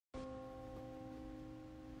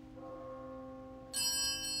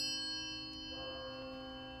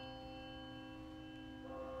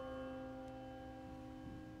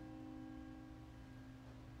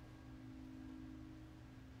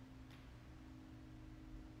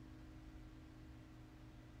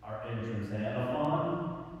our entrance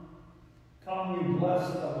antiphon. Come, you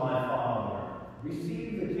blessed of my Father,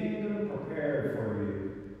 receive the kingdom prepared for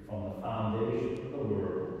you from the foundation of the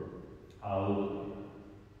world. Hallelujah.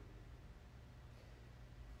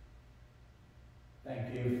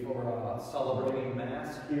 Thank you for celebrating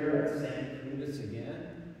Mass here at St. Cletus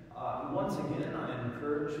again. Once again, I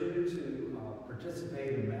encourage you to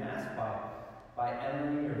participate in Mass by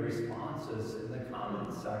entering your responses in the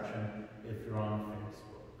comments section if you're on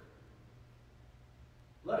Facebook.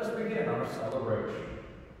 Let us begin our celebration.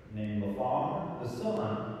 In the name of the Father, the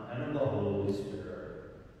Son, and of the Holy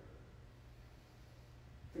Spirit.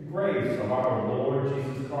 The grace of our Lord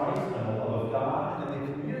Jesus Christ and the love of God and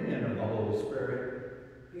the communion of the Holy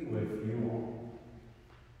Spirit be with you all.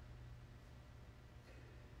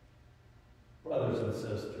 Brothers and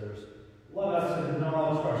sisters, let us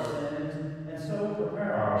acknowledge our sins and so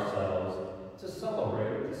prepare ourselves to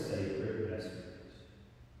celebrate the sacred mysteries.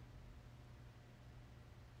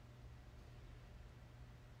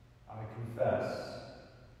 I confess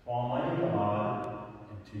to Almighty God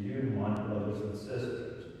and to you, my brothers and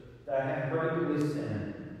sisters, that I have greatly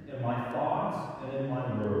sinned in my thoughts and in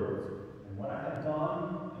my words, and what I have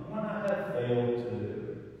done and what I have failed to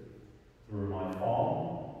do. Through my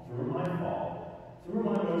fault, through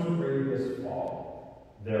my most grievous fault.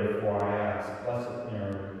 Therefore I ask Blessed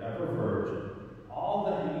Mary, ever Virgin, all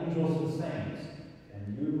the angels and saints, and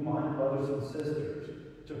you, my brothers and sisters,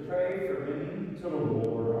 to pray for me to the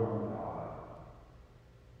Lord our God.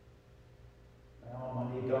 May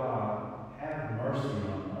Almighty God have mercy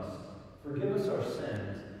on us, forgive us our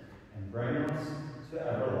sins, and bring us to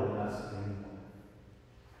everlasting life.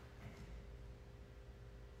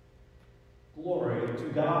 Glory to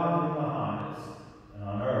God in the highest, and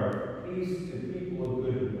on earth peace to people of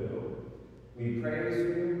good will. We praise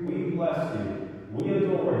you, we bless you, we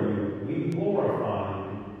adore you, we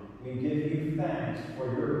glorify you, we give you thanks for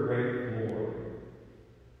your great glory.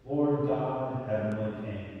 Lord God, heavenly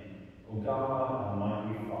King, O God,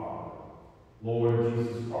 almighty Father, Lord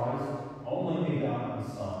Jesus Christ, only begotten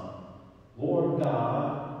Son, Lord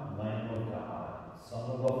God, Lamb of God,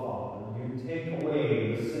 Son of the Father, you take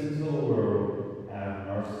away the sins of the world, have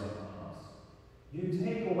mercy on us. You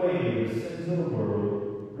take away the sins of the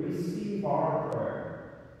world, receive our prayer.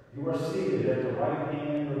 You are seated at the right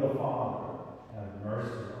hand of the Father, have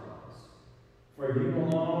mercy on us. For you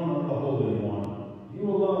alone are the Holy One, you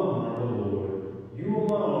alone are the Lord, you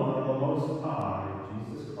alone are the Most High,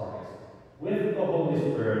 Jesus Christ, with the Holy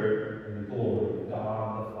Spirit, in the glory of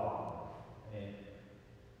God the Father. Amen.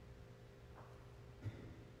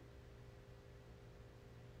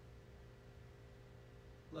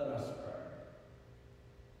 Let us pray.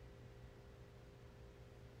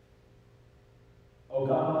 O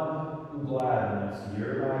God, who gladden us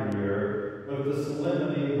year by year with the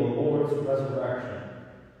solemnity of the Lord's resurrection,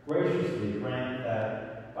 graciously grant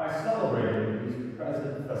that by celebrating these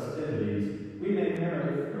present festivities, we may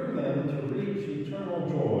merit through them to reach eternal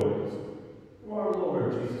joys. Through our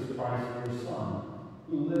Lord Jesus Christ, your Son,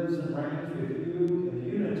 who lives and reigns with you in the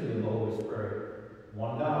unity of the Holy Spirit,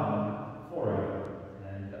 one God, forever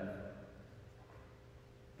and ever.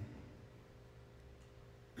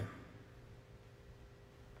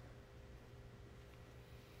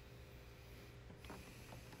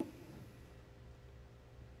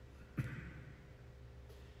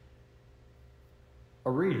 A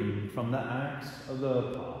reading from the Acts of the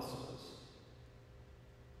Apostles.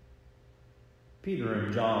 Peter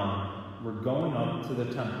and John were going up to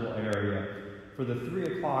the temple area for the 3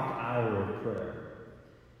 o'clock hour of prayer.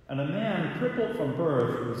 And a man crippled from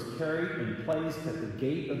birth was carried and placed at the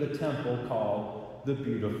gate of the temple called the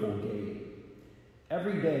Beautiful Gate,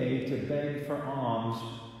 every day to beg for alms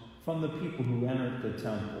from the people who entered the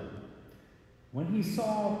temple. When he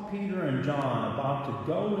saw Peter and John about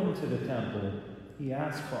to go into the temple, he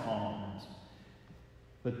asked for alms.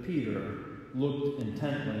 But Peter looked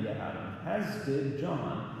intently at him, as did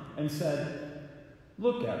John, and said,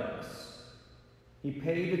 "Look at us." He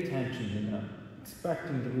paid attention to them,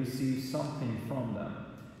 expecting to receive something from them.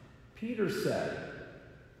 Peter said,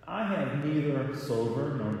 "I have neither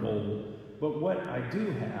silver nor gold, but what I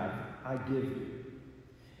do have, I give you.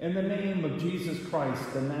 In the name of Jesus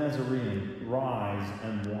Christ the Nazarene, rise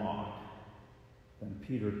and walk." Then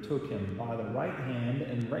Peter took him by the right hand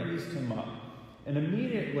and raised him up, and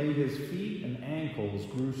immediately his feet and ankles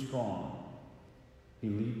grew strong. He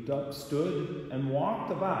leaped up, stood, and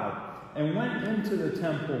walked about, and went into the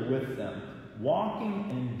temple with them, walking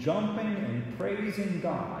and jumping and praising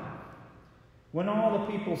God. When all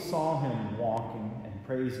the people saw him walking and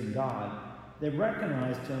praising God, they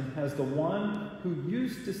recognized him as the one who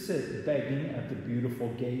used to sit begging at the beautiful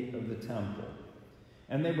gate of the temple.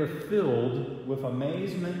 And they were filled with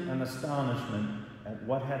amazement and astonishment at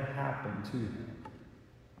what had happened to him.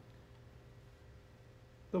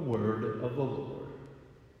 The word of the Lord.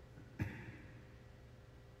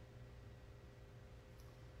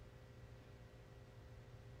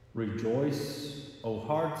 Rejoice, O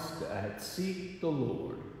hearts that seek the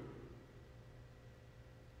Lord.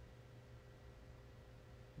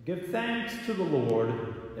 Give thanks to the Lord,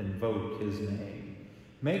 invoke his name.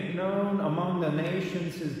 Make known among the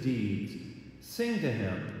nations his deeds. Sing to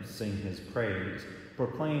him, sing his praise.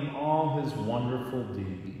 Proclaim all his wonderful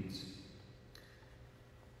deeds.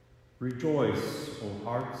 Rejoice, O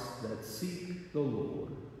hearts that seek the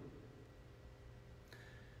Lord.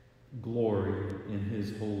 Glory in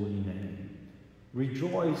his holy name.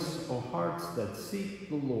 Rejoice, O hearts that seek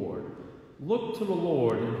the Lord. Look to the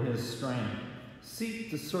Lord in his strength. Seek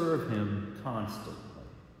to serve him constantly.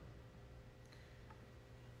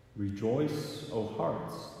 Rejoice, O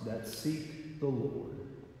hearts that seek the Lord.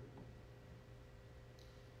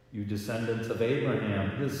 You descendants of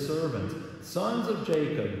Abraham, his servants, sons of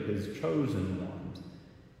Jacob, his chosen ones.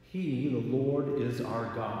 He, the Lord, is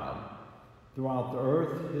our God. Throughout the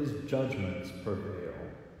earth, his judgments prevail.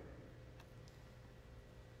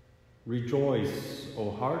 Rejoice,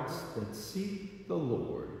 O hearts that seek the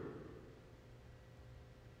Lord.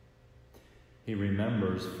 He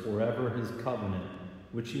remembers forever his covenant,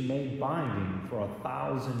 which he made binding for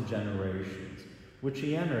 1,000 generations, which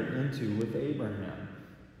he entered into with Abraham,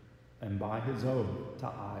 and by his oath to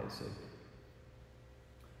Isaac.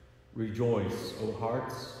 Rejoice, O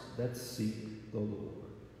hearts that seek the Lord.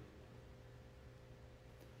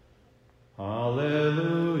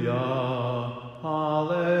 Hallelujah,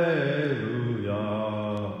 hallelujah,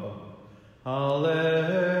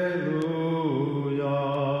 hallelujah.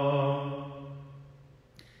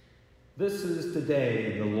 This is the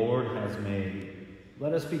day the Lord has made.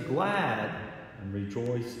 Let us be glad and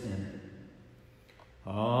rejoice in it.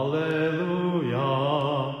 Hallelujah,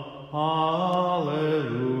 hallelujah,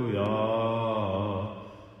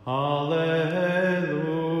 hallelujah.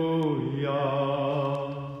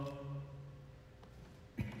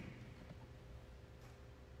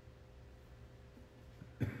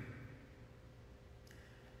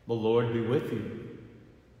 The Lord be with you.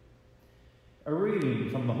 A reading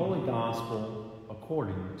from the Holy Gospel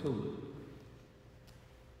according to Luke.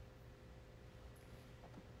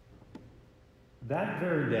 That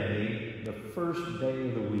very day, the first day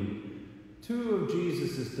of the week, 2 of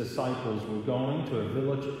Jesus' disciples were going to a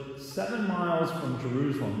village 7 miles from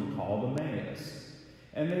Jerusalem called Emmaus,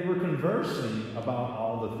 and they were conversing about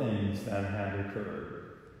all the things that had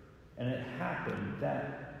occurred. And it happened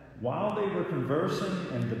that while they were conversing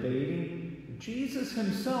and debating, Jesus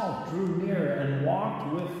himself drew near and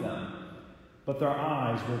walked with them, but their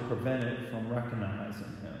eyes were prevented from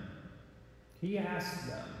recognizing him. He asked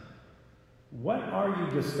them, "What are you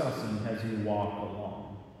discussing as you walk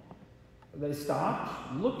along?" They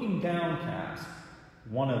stopped, looking downcast.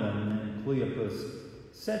 One of them, named Cletus,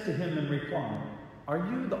 said to him in reply, "Are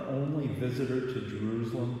you the only visitor to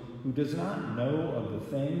Jerusalem who does not know of the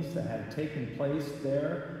things that have taken place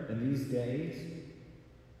there in these days?"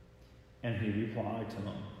 And he replied to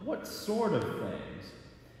them, "What sort of things?"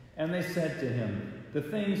 And they said to him, "The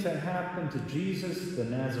things that happened to Jesus the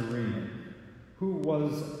Nazarene, who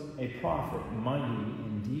was a prophet, mighty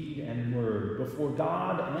in deed and word, before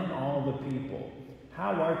God and all the people.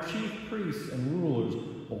 How our chief priests and rulers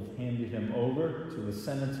both handed him over to a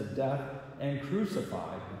sentence of death and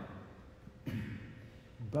crucified him.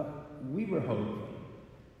 But we were hoping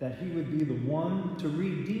that he would be the one to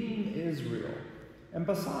redeem Israel. And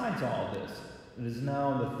besides all this, it is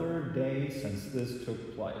now the 3rd day since this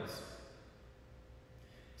took place."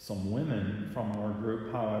 Some women from our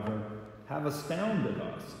group, however, have astounded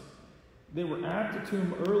us. They were at the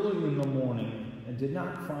tomb early in the morning and did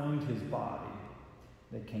not find his body.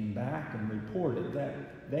 They came back and reported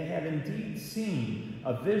that they had indeed seen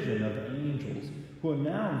a vision of angels who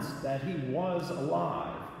announced that he was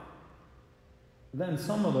alive. Then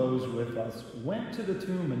some of those with us went to the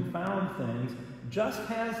tomb and found things just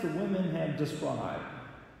as the women had described,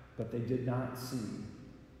 but they did not see.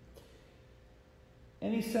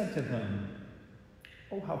 And he said to them,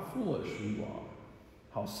 "Oh, how foolish you are,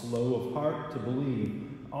 how slow of heart to believe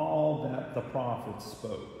all that the prophets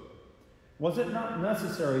spoke. Was it not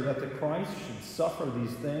necessary that the Christ should suffer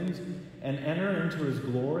these things and enter into his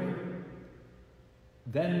glory?"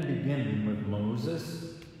 Then, beginning with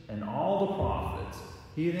Moses and all the prophets,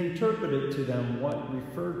 he had interpreted to them what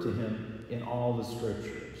referred to him in all the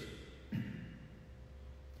scriptures.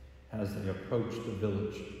 As they approached the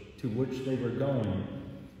village to which they were going,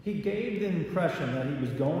 he gave the impression that he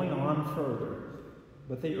was going on further,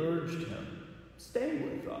 but they urged him, "Stay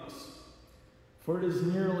with us, for it is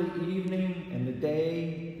nearly evening and the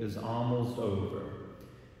day is almost over."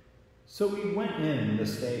 So he went in to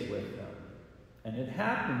stay with them. And it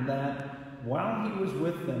happened that while he was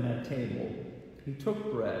with them at table, he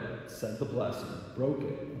took bread, said the blessing, broke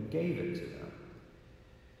it, and gave it to them.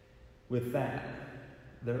 With that,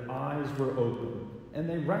 their eyes were opened, and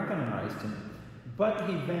they recognized him, but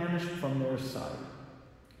he vanished from their sight.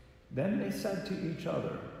 Then they said to each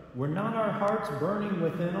other, "Were not our hearts burning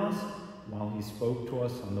within us while he spoke to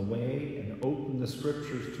us on the way and opened the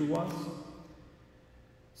scriptures to us?"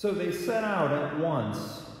 So they set out at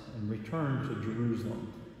once and returned to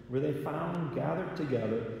Jerusalem, where they found gathered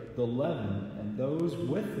together the 11 and those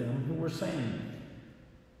with them who were saying,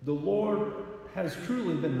 "The Lord has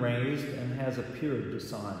truly been raised and has appeared to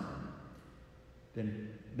Simon."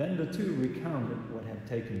 Then the two recounted what had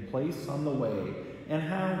taken place on the way and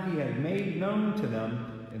how he had made known to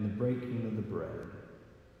them in the breaking of the bread.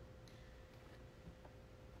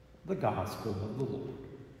 The Gospel of the Lord.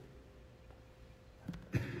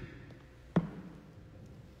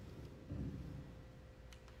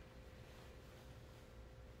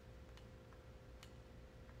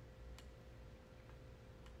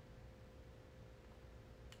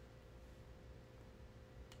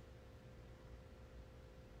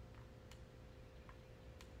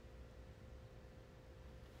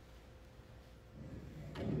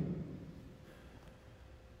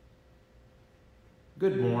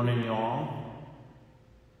 Good morning, y'all.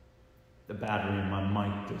 The battery in my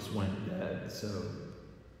mic just went dead, so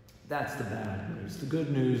that's the bad news. The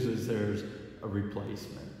good news is there's a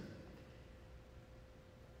replacement.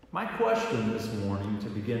 My question this morning, to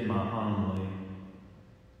begin my homily: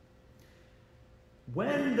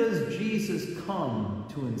 when does Jesus come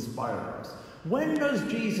to inspire us? When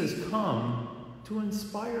does Jesus come to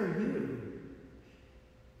inspire you?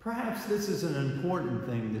 Perhaps this is an important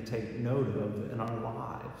thing to take note of in our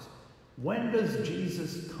lives. When does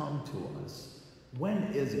Jesus come to us? When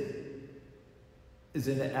is it? Is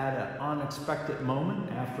it at an unexpected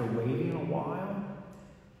moment after waiting a while?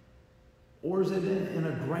 Or is it in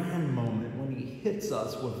a grand moment when he hits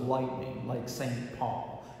us with lightning like St.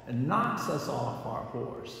 Paul and knocks us off our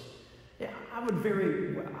horse? Yeah, I would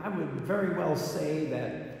very well say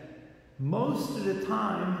that most of the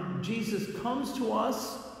time Jesus comes to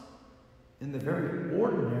us in the very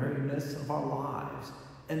ordinariness of our lives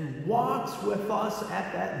and walks with us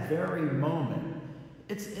at that very moment.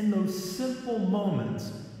 It's in those simple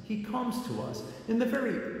moments he comes to us, in the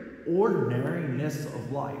very ordinariness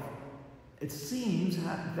of life. It seems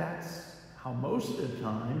that's how most of the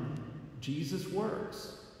time Jesus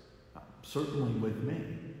works, certainly with me.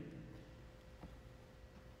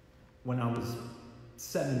 When I was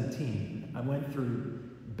 17, I went through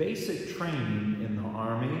basic training in the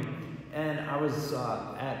Army, and I was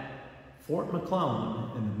at Fort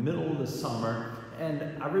McClellan in the middle of the summer,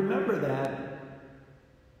 and I remember that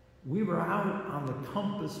we were out on the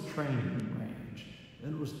compass training range,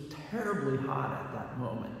 and it was terribly hot at that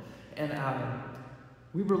moment, and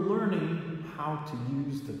we were learning how to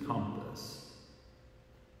use the compass.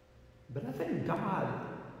 But I think God,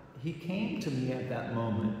 he came to me at that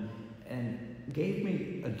moment and gave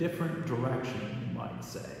me a different direction, you might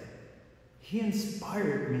say. He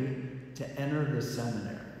inspired me to enter the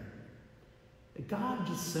seminary. God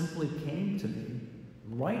just simply came to me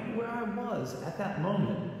right where I was at that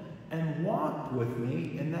moment and walked with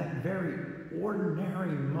me in that very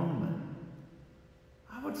ordinary moment.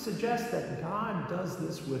 I would suggest that God does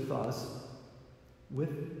this with us,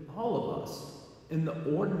 with all of us, in the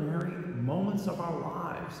ordinary moments of our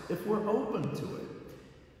lives, if we're open to it.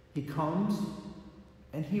 He comes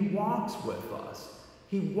and he walks with us.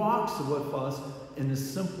 He walks with us in the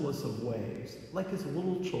simplest of ways, like his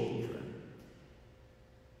little children.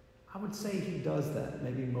 I would say he does that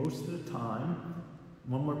maybe most of the time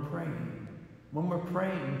when we're praying. When we're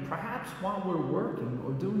praying, perhaps while we're working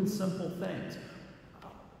or doing simple things,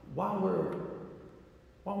 while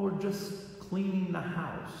we're just cleaning the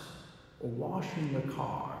house or washing the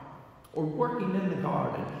car or working in the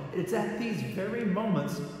garden. It's at these very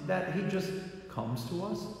moments that he just comes to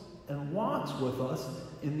us and walks with us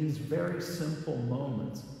in these very simple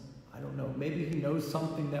moments. I don't know, maybe he knows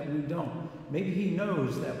something that we don't. Maybe he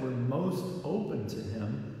knows that we're most open to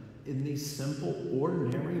him in these simple,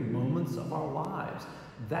 ordinary moments of our lives.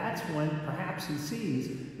 That's when perhaps he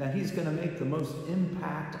sees that he's going to make the most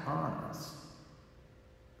impact on us.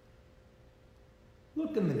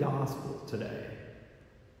 Look in the gospel today.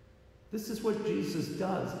 This is what Jesus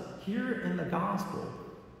does. here in the gospel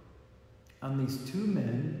on these two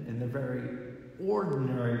men in the very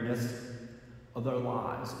ordinariness of their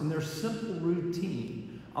lives, in their simple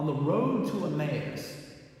routine, on the road to Emmaus.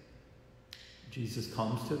 Jesus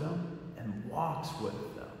comes to them and walks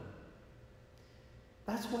with them.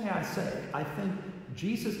 That's why I say, I think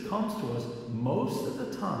Jesus comes to us most of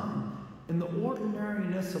the time in the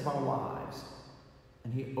ordinariness of our lives.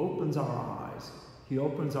 And he opens our eyes. He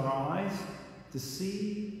opens our eyes to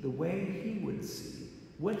see the way he would see,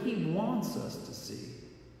 what he wants us to see.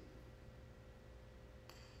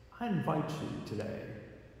 I invite you today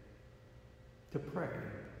to pray.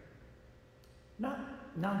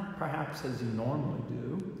 Not perhaps as you normally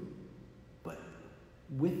do, but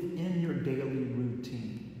within your daily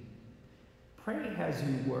routine. Pray as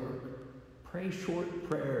you work. Pray short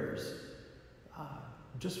prayers,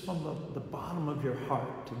 just from the bottom of your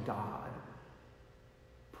heart to God.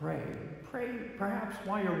 Pray. Pray perhaps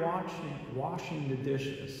while you're washing the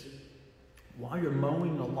dishes, while you're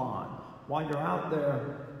mowing the lawn, while you're out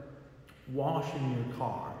there washing your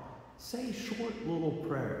car. Say short little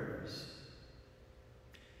prayers.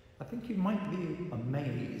 I think you might be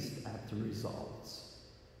amazed at the results.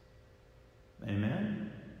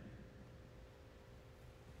 Amen?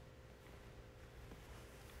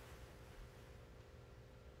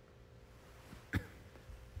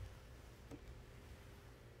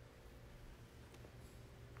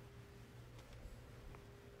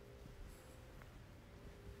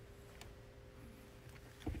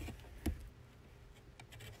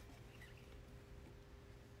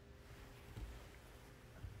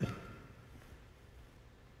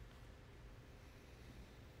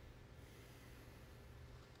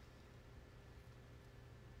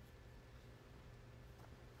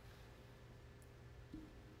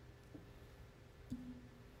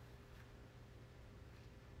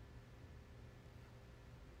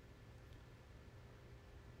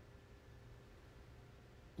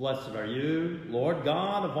 Blessed are you, Lord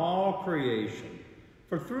God of all creation,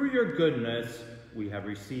 for through your goodness we have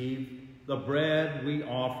received the bread we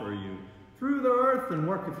offer you. Through the earth and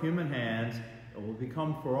work of human hands, it will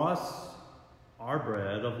become for us our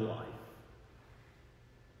bread of life.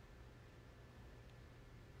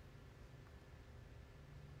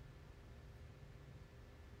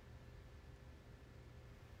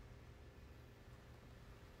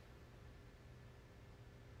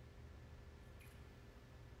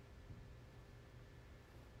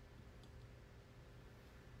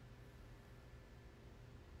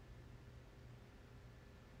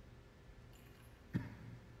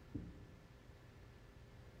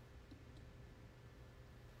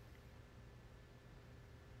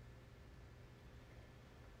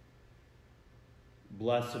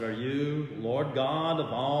 Blessed are you, Lord God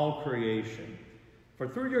of all creation, for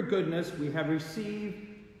through your goodness we have received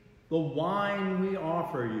the wine we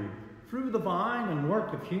offer you. Through the vine and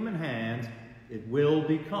work of human hands, it will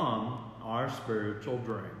become our spiritual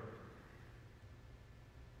drink.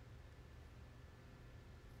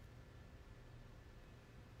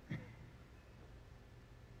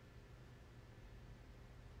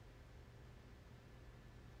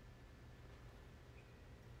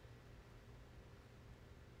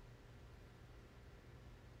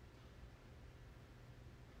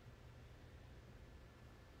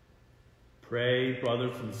 Pray,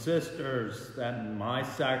 brothers and sisters, that my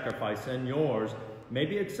sacrifice and yours may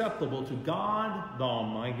be acceptable to God, the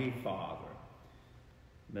Almighty Father.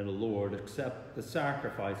 May the Lord accept the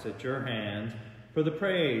sacrifice at your hands for the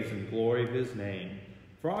praise and glory of his name,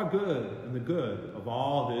 for our good and the good of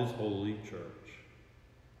all his holy church.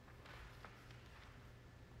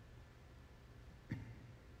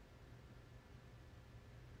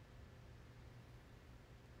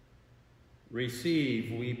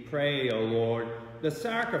 Receive, we pray, O Lord, the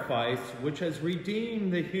sacrifice which has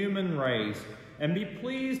redeemed the human race, and be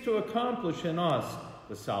pleased to accomplish in us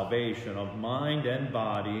the salvation of mind and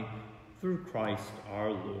body through Christ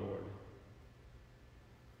our Lord.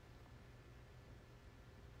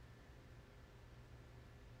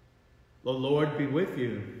 The Lord be with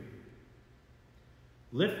you.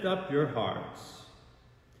 Lift up your hearts.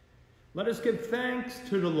 Let us give thanks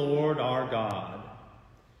to the Lord our God.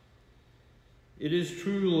 It is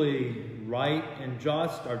truly right and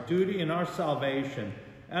just, our duty and our salvation,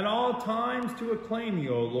 at all times to acclaim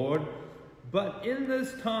you, O Lord, but in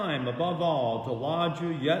this time, above all, to laud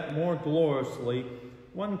you yet more gloriously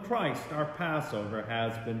when Christ, our Passover,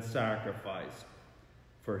 has been sacrificed.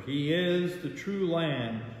 For he is the true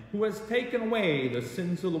Lamb who has taken away the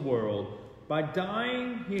sins of the world. By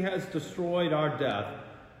dying, he has destroyed our death,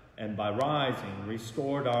 and by rising,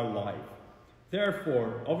 restored our life.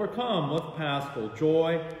 Therefore, overcome with paschal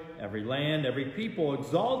joy Every land, every people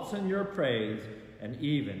exalts in your praise, and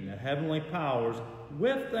even the heavenly powers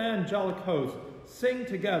with the angelic host sing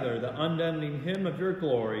together the unending hymn of your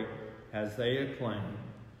glory as they acclaim.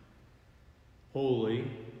 Holy,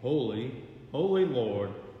 holy, holy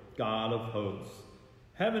Lord, God of hosts.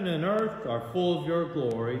 Heaven and earth are full of your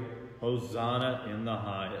glory. Hosanna in the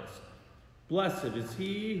highest. Blessed is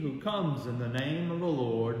he who comes in the name of the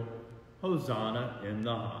Lord. Hosanna in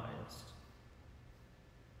the highest.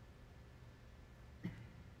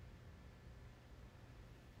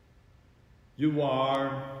 You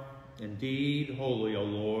are indeed holy, O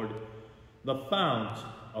Lord, the fount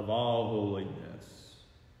of all holiness.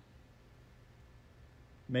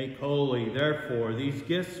 Make holy, therefore, these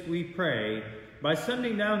gifts, we pray, by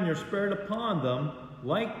sending down your Spirit upon them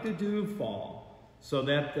like the dewfall, so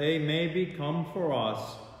that they may become for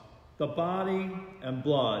us the body and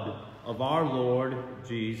blood of our Lord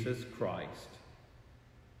Jesus Christ.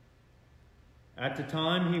 At the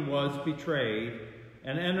time he was betrayed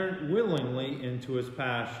and entered willingly into his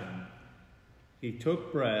passion, he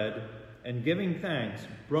took bread and, giving thanks,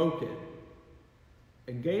 broke it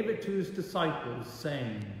and gave it to his disciples,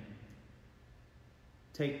 saying,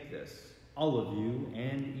 "Take this, all of you,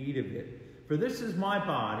 and eat of it, for this is my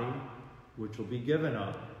body, which will be given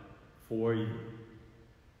up for you."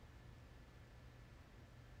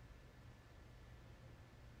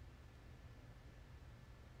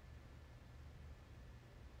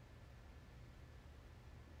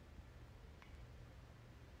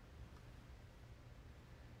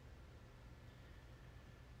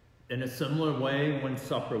 In a similar way, when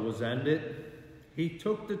supper was ended, he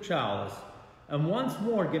took the chalice, and once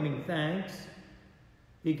more giving thanks,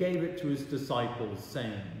 he gave it to his disciples,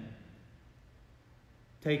 saying,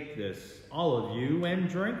 "Take this, all of you, and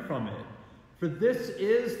drink from it, for this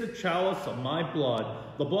is the chalice of my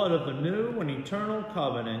blood, the blood of the new and eternal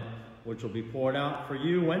covenant, which will be poured out for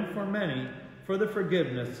you and for many for the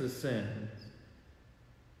forgiveness of sins.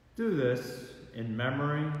 Do this in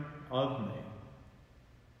memory of me."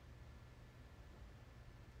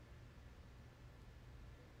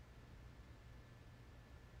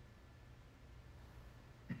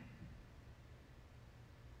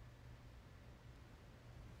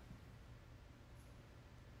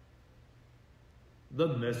 The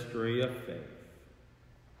mystery of faith.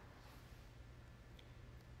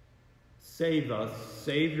 Save us,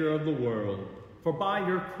 Savior of the world, for by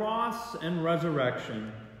your cross and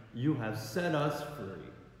resurrection you have set us free.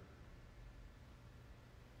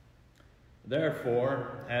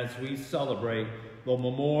 Therefore, as we celebrate the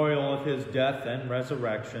memorial of his death and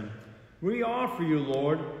resurrection, we offer you,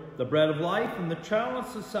 Lord, the bread of life and the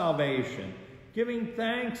chalice of salvation, giving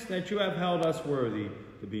thanks that you have held us worthy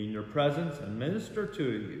to be in your presence and minister to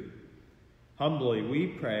you. Humbly we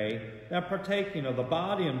pray that, partaking of the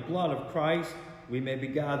body and blood of Christ, we may be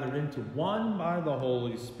gathered into one by the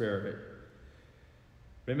Holy Spirit.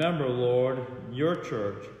 Remember, Lord, your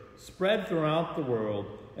church spread throughout the world,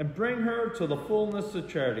 and bring her to the fullness of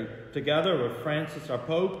charity, together with Francis our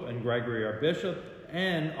Pope and Gregory our Bishop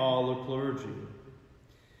and all the clergy.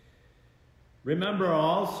 Remember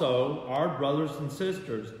also our brothers and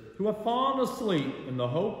sisters who have fallen asleep in the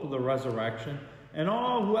hope of the resurrection, and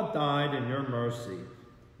all who have died in your mercy.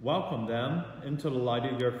 Welcome them into the light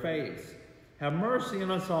of your face. Have mercy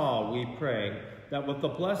on us all, we pray, that with the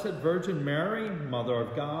Blessed Virgin Mary, Mother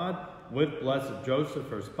of God, with blessed Joseph,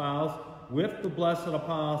 her spouse, with the blessed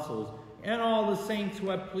apostles, and all the saints who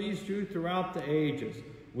have pleased you throughout the ages,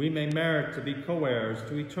 we may merit to be co-heirs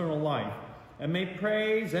to eternal life, and may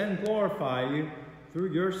praise and glorify you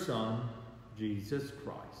through your Son, Jesus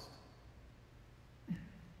Christ.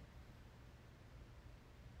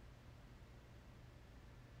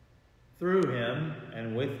 Through him,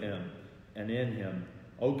 and with him, and in him,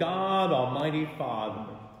 O God, Almighty Father,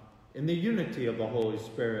 in the unity of the Holy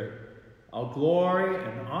Spirit, all glory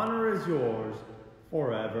and honor is yours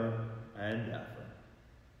forever and ever.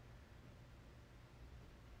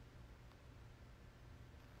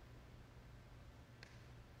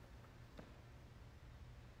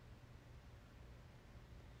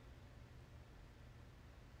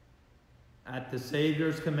 At the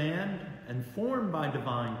Savior's command, and formed by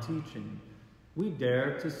divine teaching, we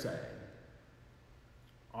dare to say,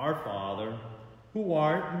 Our Father, who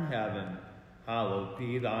art in heaven, hallowed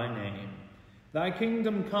be thy name. Thy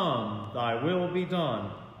kingdom come, thy will be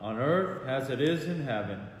done, on earth as it is in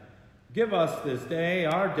heaven. Give us this day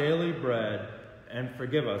our daily bread, and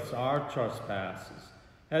forgive us our trespasses,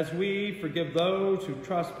 as we forgive those who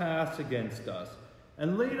trespass against us.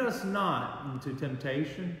 And lead us not into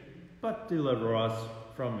temptation, but deliver us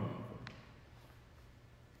from evil.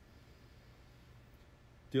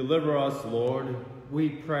 Deliver us, Lord, we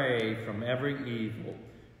pray, from every evil.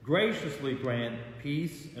 Graciously grant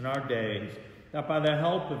peace in our days, that by the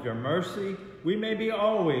help of your mercy we may be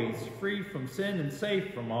always free from sin and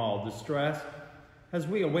safe from all distress, as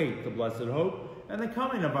we await the blessed hope and the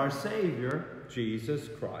coming of our Savior, Jesus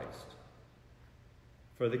Christ.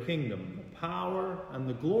 For the kingdom, the power, and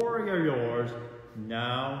the glory are yours,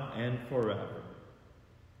 now and forever.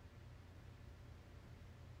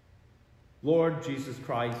 Lord Jesus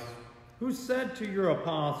Christ, who said to your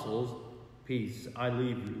apostles, "Peace I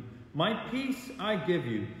leave you, my peace I give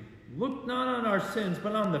you," look not on our sins,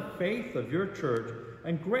 but on the faith of your church,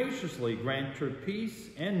 and graciously grant her peace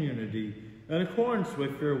and unity in accordance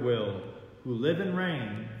with your will, who live and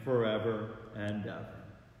reign forever and ever.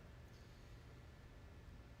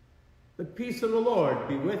 The peace of the Lord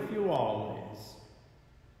be with you always.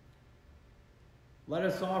 Let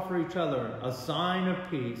us offer each other a sign of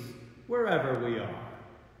peace wherever we are.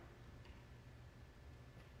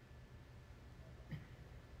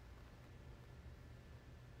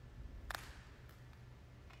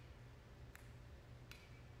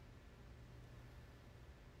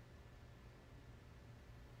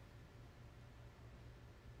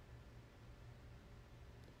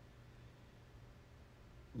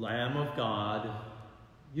 Lamb of God,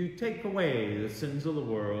 you take away the sins of the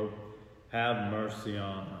world, have mercy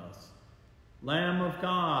on us. Lamb of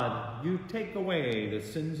God, you take away the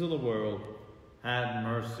sins of the world, have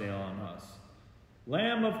mercy on us.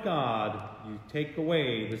 Lamb of God, you take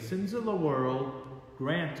away the sins of the world,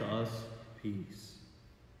 grant us peace.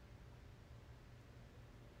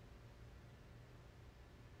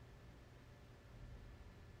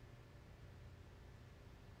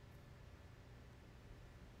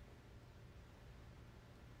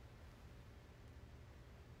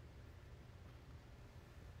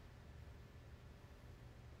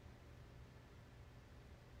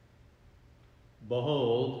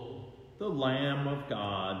 Behold, the Lamb of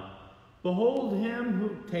God. Behold him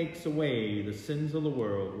who takes away the sins of the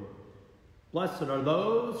world. Blessed are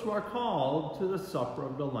those who are called to the supper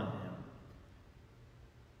of the Lamb.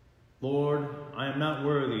 Lord, I am not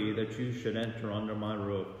worthy that you should enter under my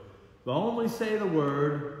roof, but only say the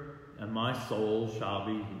word, and my soul shall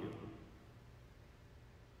be healed.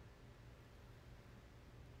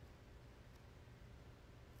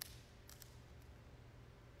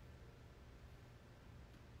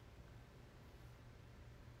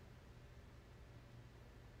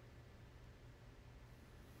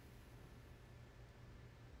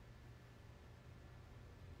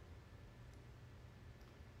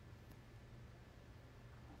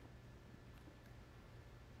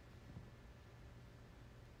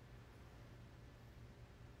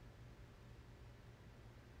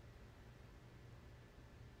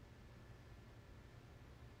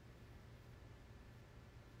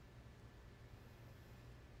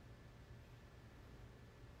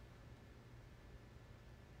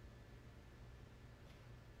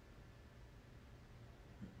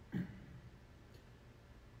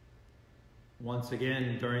 Once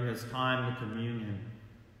again, during this time of communion,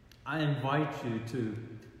 I invite you to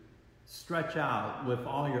stretch out with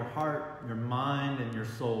all your heart, your mind, and your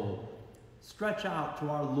soul. Stretch out to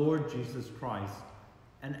our Lord Jesus Christ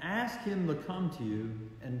and ask him to come to you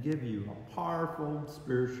and give you a powerful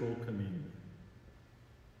spiritual communion.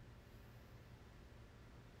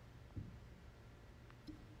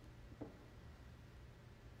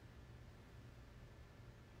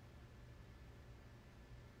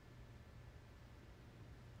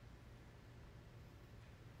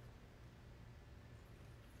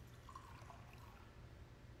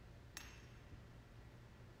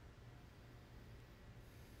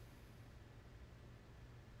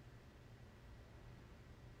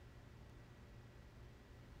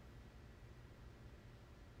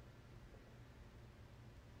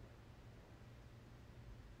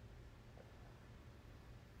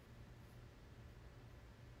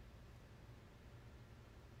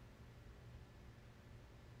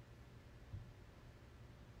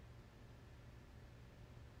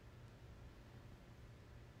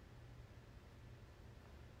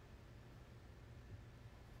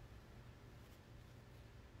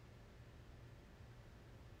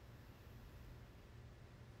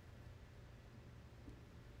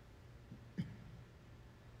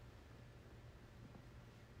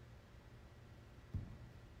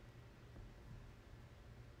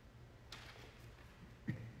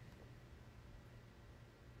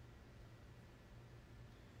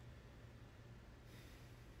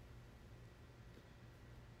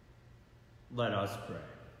 Let us pray.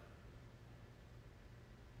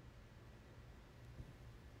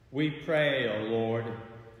 We pray, O Lord,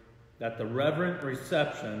 that the reverent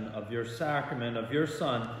reception of your sacrament of your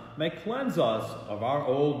Son may cleanse us of our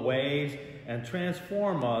old ways and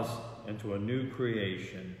transform us into a new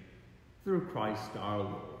creation. Through Christ our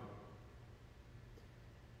Lord.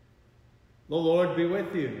 The Lord be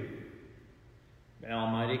with you. May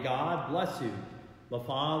Almighty God bless you, the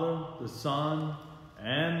Father, the Son,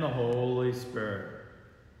 and the Holy Spirit.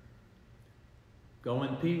 Go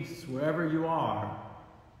in peace wherever you are,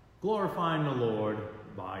 glorifying the Lord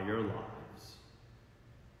by your life.